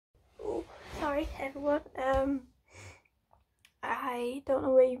Hi everyone. I don't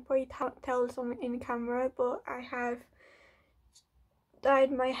know where you probably can't tell this on in camera, but I have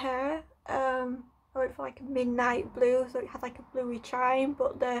dyed my hair. I went for like a midnight blue, so it has like a bluey chime,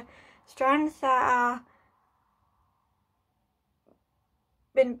 but the strands that are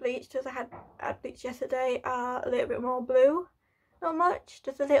been bleached, as I had bleached yesterday, are a little bit more blue. Not much,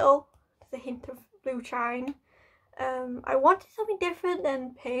 just a hint of blue chime. I wanted something different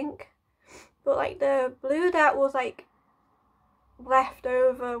than pink, but like the blue that was like left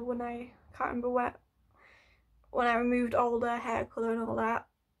over when I can't remember when I removed all the hair colour and all that,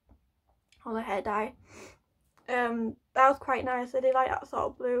 all the hair dye. That was quite nice. I did like that sort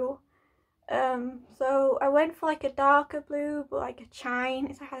of blue. So I went for like a darker blue, but like a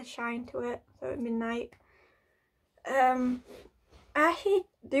shine. It had a shine to it, so at midnight. I actually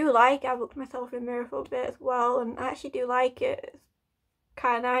do like. I looked myself in the mirror for a bit as well, and I actually do like it. It's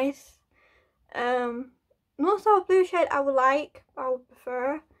kind of nice. Not sort of blue shade I would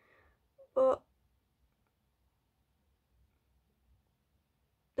prefer, but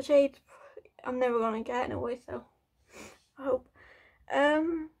the shades I'm never gonna get anyway, so I hope.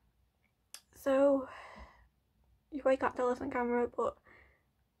 So you probably can't tell this on camera, but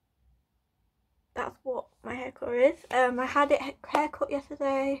that's what my hair colour is. I had it haircut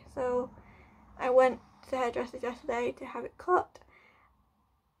yesterday, so I went to hairdressers yesterday to have it cut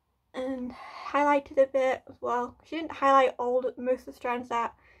and highlighted a bit as well. She didn't highlight most of the strands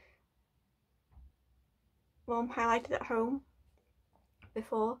that Mum highlighted at home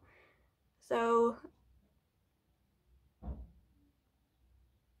before, so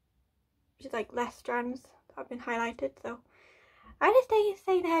just like less strands that have been highlighted. So I just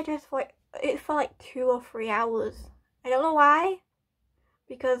stay in the hairdresser for like 2 or 3 hours. I don't know why,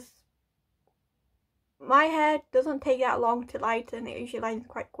 because my hair doesn't take that long to lighten. It usually lightens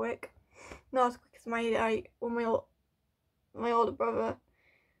quite quick, not as quick as my older brother,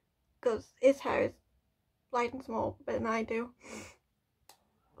 because his hair is lightens more better than I do,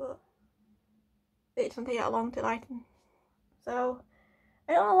 but it doesn't take that long to lighten. So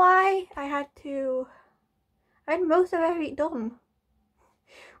I don't know why I had most of everything done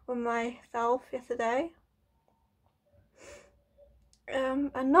with myself yesterday.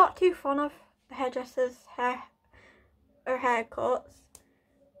 I'm not too fond of the hairdresser's haircuts,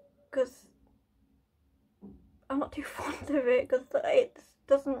 because I'm not too fond of it, because it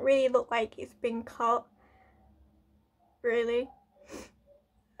doesn't really look like it's been cut, really.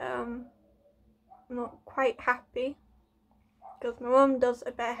 I'm not quite happy, because my mum does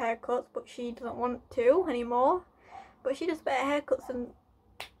a better haircuts, but she doesn't want to anymore. But she does better haircuts than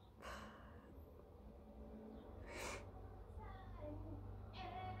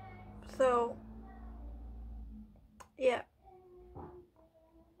so yeah.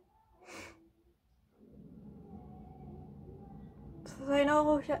 So I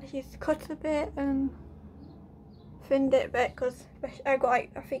know she's cut a bit and thinned it a bit, because I got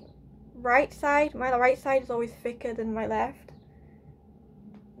like, I think my right side is always thicker than my left.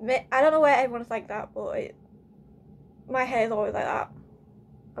 I don't know where everyone's like that, but my hair is always like that.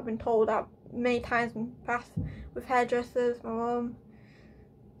 I've been told that many times in the past with hairdressers, my mum.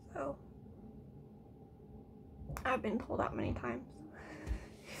 So I've been told that many times.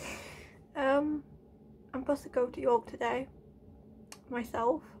 I'm supposed to go to York today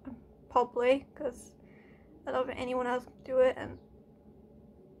myself, probably, because I don't think anyone else can do it. And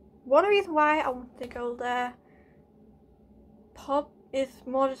one of the reasons why I want to go there is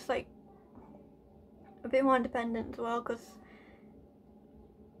more just like a bit more independent as well, because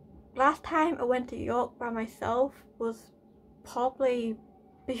last time I went to York by myself was probably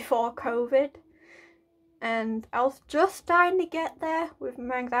before COVID, and I was just starting to get there with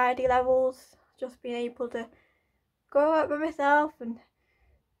my anxiety levels, just being able to go out by myself, and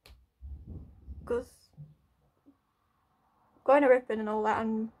because going to Ripon and all that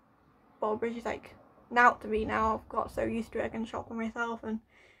and Ballbridge is like now to me now. I've got so used to it, I can shop for myself, and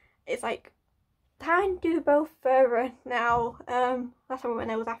it's like time to do both further now. Last time I went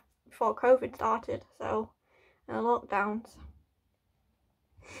there was before COVID started, so, and the lockdowns.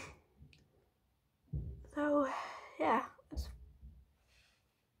 So yeah,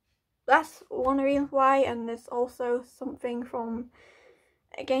 that's one of the reasons why. And there's also something from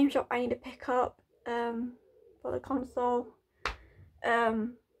a game shop I need to pick up for the console, because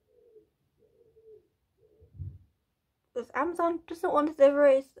Amazon doesn't want to deliver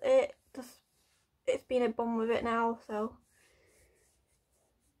it. It's been a bum with it now, so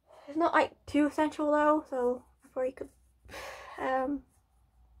it's not like too essential though, so I probably could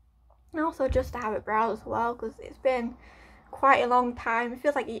and also just to have it browse as well, because it's been quite a long time. It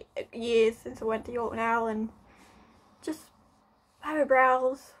feels like years since I went to York now, and just have a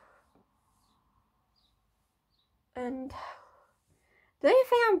browse. And the only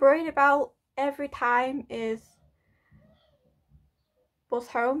thing I'm worried about every time is bus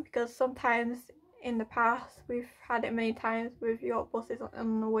home, because sometimes in the past we've had it many times with York buses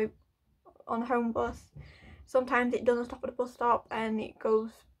on the way on home bus. Sometimes it doesn't stop at the bus stop and it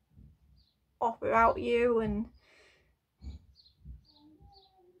goes off without you and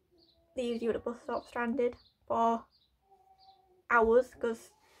leaves you at the bus stop stranded for hours,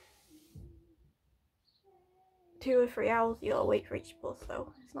 because 2 or 3 hours you gotta wait for each bus.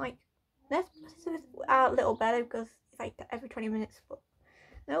 So it's like, this buses are a little better because it's like every 20 minutes, but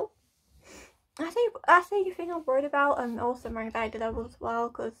no. That's the thing I'm worried about, and also my anxiety level as well,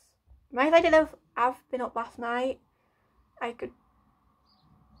 because my anxiety level, I've been up last night. I could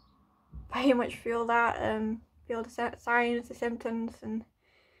very much feel that, feel the signs, the symptoms, and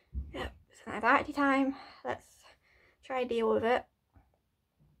yeah, it's an anxiety time. Let's try to deal with it.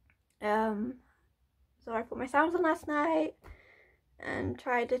 So I put my sounds on last night and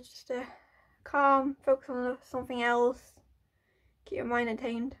tried to just calm, focus on something else, keep your mind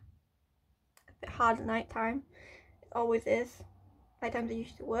entertained. A bit hard at night time, it always is. Night times are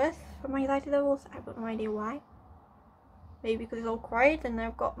usually worse for my anxiety levels. I've got no idea why. Maybe because it's all quiet and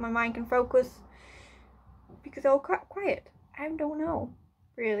I've got my mind can focus because it's all quiet. I don't know,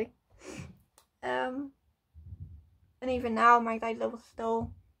 really. And even now my anxiety level's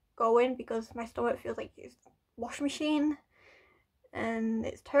still going because my stomach feels like it's a washing machine, and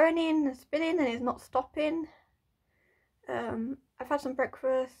it's turning and spinning and it's not stopping. I've had some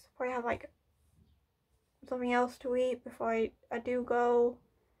breakfast, probably have like something else to eat before I do go.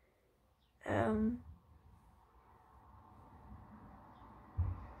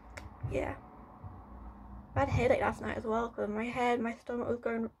 Yeah, I had a headache last night as well because my stomach was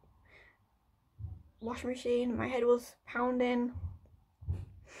going washing machine, my head was pounding.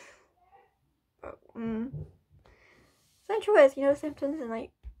 But, essential is, you know, symptoms and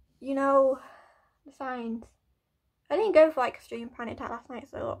like, you know, the signs. I didn't go for like extreme panic attack last night,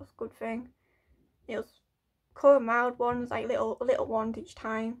 so that was a good thing. It was cold mild ones, like little ones each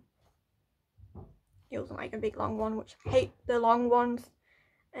time. It wasn't like a big long one, which I hate the long ones,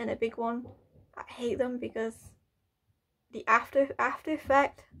 and a big one. I hate them because the after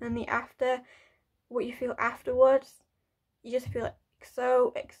effect and what you feel afterwards, you just feel like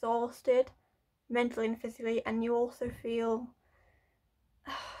so exhausted mentally and physically, and you also feel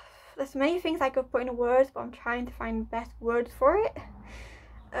there's many things I could put into words, but I'm trying to find the best words for it.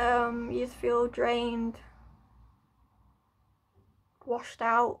 You just feel drained, washed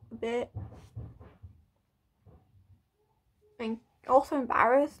out a bit, and also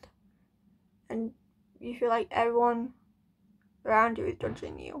embarrassed, and you feel like everyone around you is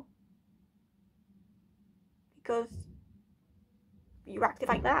judging you because you acted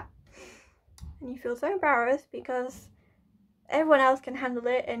like that, and you feel so embarrassed because everyone else can handle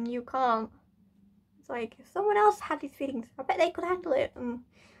it and you can't. It's like, if someone else had these feelings, I bet they could handle it. And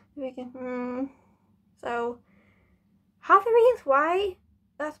you're thinking, So half the reasons why,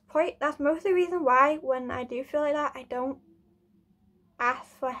 that's most of the reason why when I do feel like that, I don't ask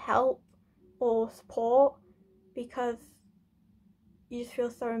for help or support, because you just feel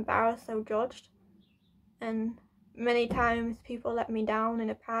so embarrassed, so judged. And many times people let me down in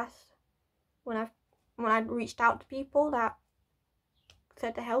the past when I'd reached out to people that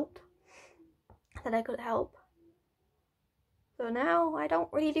said to help, that I could help. So now I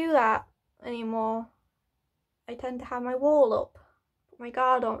don't really do that anymore. I tend to have my wall up, put my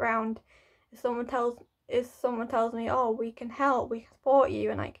guard on round. If someone tells me, oh, we can help, we can support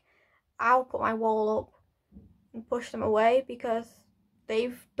you, and like, I'll put my wall up and push them away because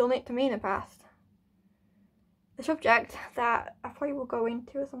they've done it to me in the past. The subject that I probably will go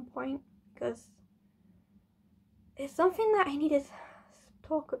into at some point, because it's something that I needed to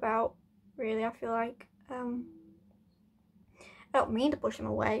talk about, really. I feel like I don't mean to push them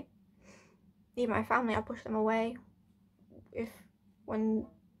away. Even my family, I push them away when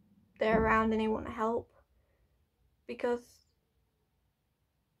they're around and they want to help, because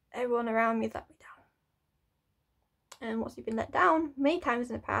everyone around me has let me down. And once you've been let down many times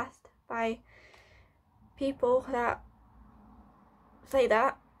in the past by people that say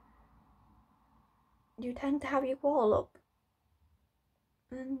that, you tend to have your wall up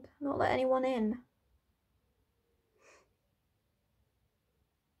and not let anyone in.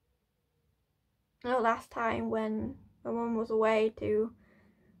 I know last time when my mum was away to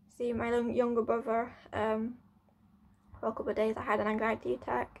see my younger brother, for a couple of days I had an anxiety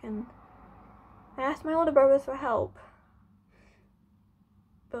attack, and I asked my older brothers for help,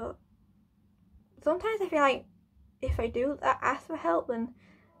 But sometimes I feel like if I do ask for help, then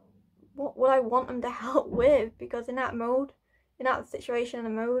what would I want them to help with? Because in that mode, in that situation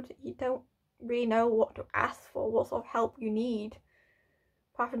and mode, you don't really know what to ask for, what sort of help you need,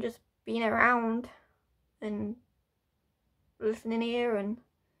 apart from just being around and listening here and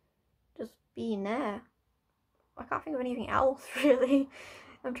just being there. I can't think of anything else really.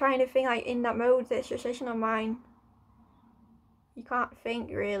 I'm trying to think, like, in that mode, that situation of mine, you can't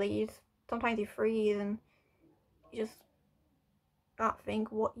think really. Sometimes you freeze and you just can't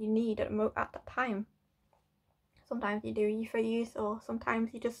think what you need at that time. Sometimes you do, you freeze, or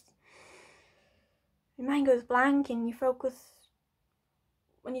sometimes your mind goes blank and you focus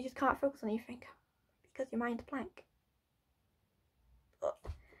when you just can't focus on anything because your mind's blank. But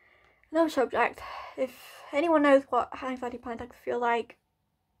another subject, if anyone knows what anxiety panic attacks feel like,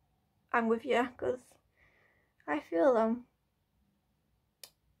 I'm with you, because I feel them.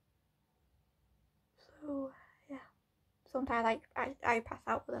 So yeah, sometimes I pass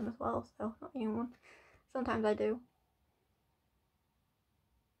out with them as well, so not anyone. Sometimes I do.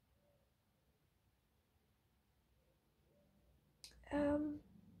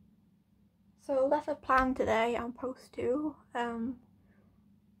 So that's a plan today. I'm supposed to,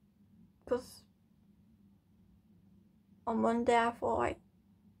 because on Monday I thought, like,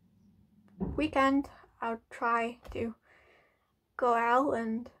 weekend I'll try to go out,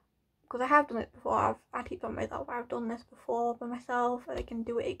 and because I have done it before, I keep telling myself I've done this before by myself and I can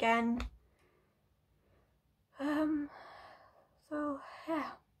do it again. So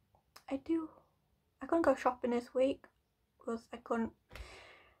yeah, I couldn't go shopping this week because I couldn't.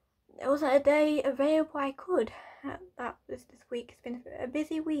 It wasn't a day available I could. This week. It's been a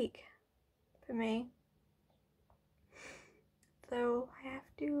busy week for me. So I have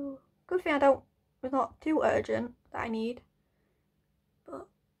to. Good thing it's not too urgent that I need. But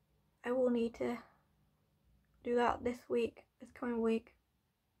I will need to do that this coming week.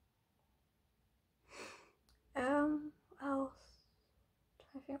 What else? I'm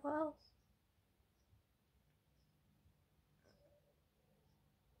trying to think what else.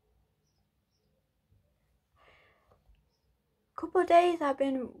 Couple of days I've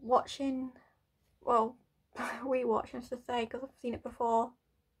been watching, well, rewatching, I should say, because I've seen it before.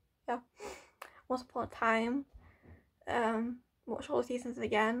 Yeah, Once Upon a Time. Watch all the seasons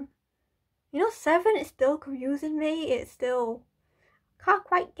again. 7 is still confusing me. It's still can't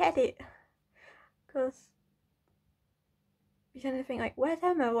quite get it, because you tend to think, like, where's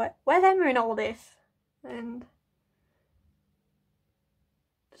Emma? Where's Emma in all this? And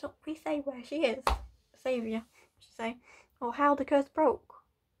don't we say where she is? Saviour, I should say. Or how the curse broke.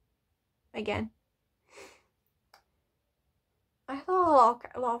 Again. I saw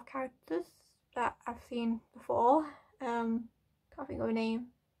a lot of characters that I've seen before. Can't think of a name.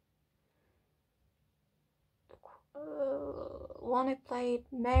 One who played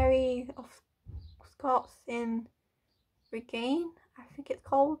Mary of Scots in Regain, I think it's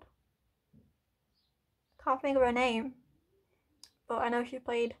called. Can't think of her name, but I know she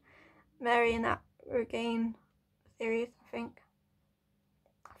played Mary in that Regain series. I think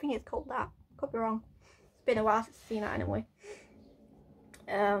it's called that. Could be wrong. It's been a while since I've seen that anyway.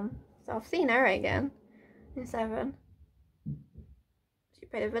 So I've seen her again in 7. She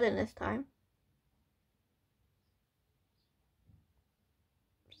played a villain this time.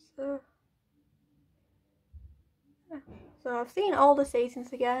 So I've seen all the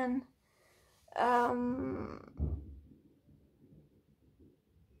seasons again.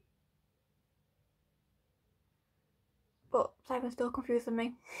 But 7's still confusing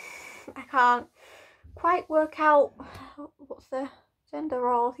me. I can't quite work out what's the gender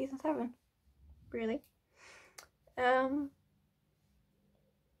role of season 7, really.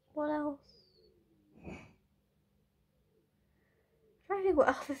 What else? I'm trying to think what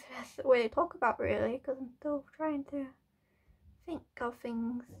else is the best way to talk about, really, because I'm still trying to think of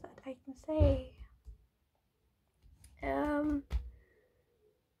things that I can say. I'm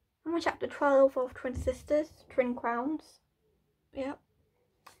on chapter 12 of Twin Sisters, Twin Crowns. Yep.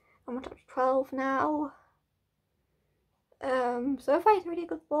 I'm on chapter 12 now. So far it's a really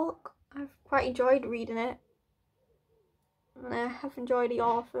good book. I've quite enjoyed reading it. And I have enjoyed the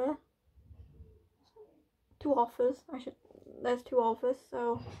author. There's 2 authors,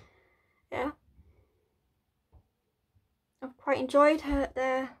 so yeah. I've quite enjoyed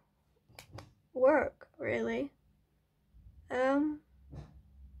their work, really.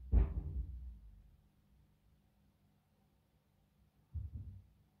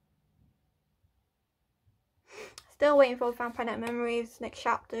 Still waiting for Vampire Night Memories next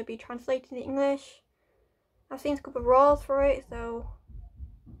chapter to be translated into English. I've seen a couple of roles for it, so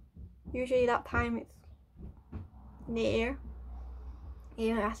usually that time it's near.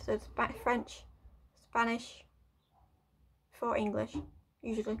 You know, after French, Spanish for English.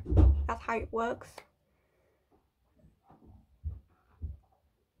 Usually, that's how it works.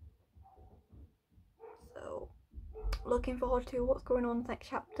 So, looking forward to what's going on next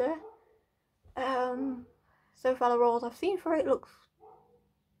chapter. So far the roles I've seen for it looks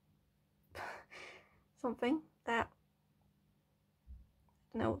something that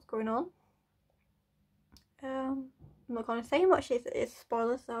I don't know what's going on. I'm not gonna say much. It's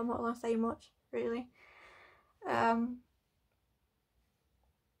spoilers, so I'm not gonna say much really. Yeah.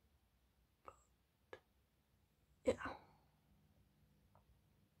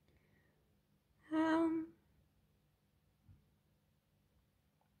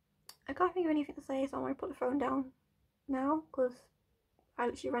 I can't think of anything to say, so I'm gonna put the phone down now because I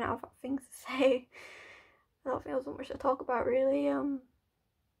literally ran out of things to say. I don't think there's not much to talk about really.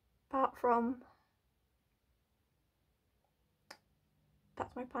 Apart from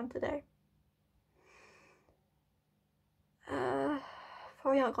that's my plan today.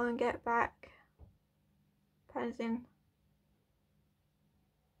 Probably not gonna get back. Depends in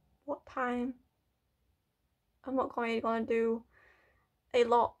what time. I'm not really gonna do a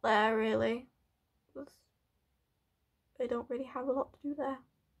lot there really, because I don't really have a lot to do there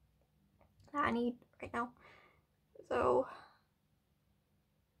that I need right now. So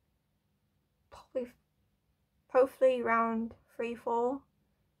hopefully around 3-4,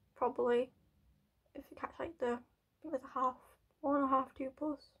 probably, if you catch like the, I think there's a 1.5-2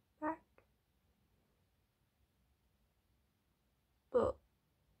 bus back, but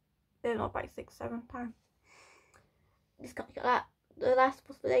they're not by 6-7 time. Just can't get that. The last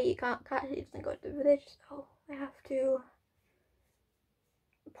bus of the day you can't catch it, doesn't go to the village, so I have to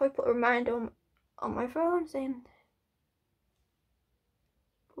probably put a reminder on my phone saying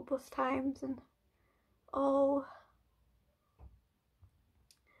for bus times. And oh,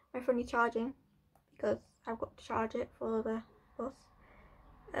 my phone is charging because I've got to charge it for the bus.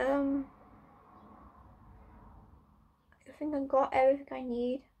 I think I've got everything I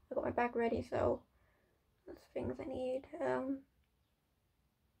need. I got my bag ready, so that's things I need.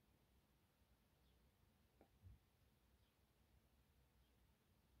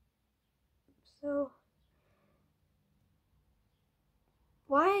 So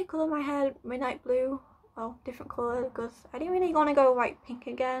why I colour my hair midnight blue? Well, different colour, because I didn't really want to go like pink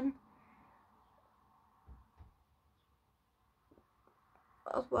again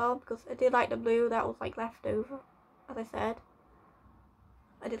as well, because I did like the blue that was like left over, as I said.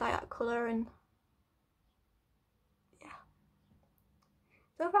 I did like that colour, and yeah.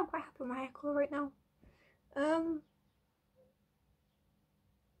 So I'm quite happy with my hair colour right now.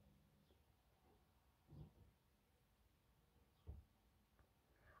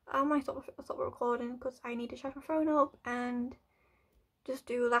 I might stop recording because I need to charge my phone up and just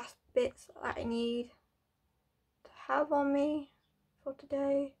do last bits that I need to have on me for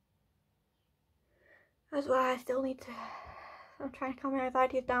today. That's why I still need to, I'm trying to calm my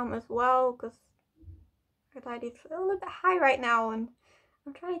anxieties down as well, because anxiety is a little bit high right now, and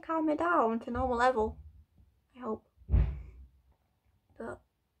I'm trying to calm it down to normal level, I hope. But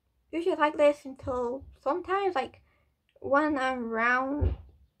usually it's like this until sometimes, like when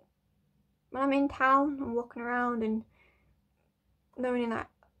I'm in town and walking around and knowing that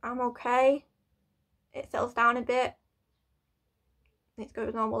I'm okay, it settles down a bit. It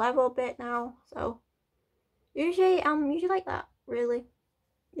goes to normal level a bit now. So I'm usually like that, really.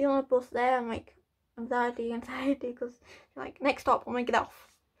 The only bus there, I'm like anxiety, because like next stop I'm gonna get off.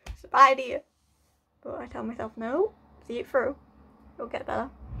 It's a bad idea. But I tell myself no, see it through. It'll get better.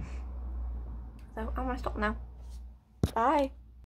 So I'm gonna stop now. Bye.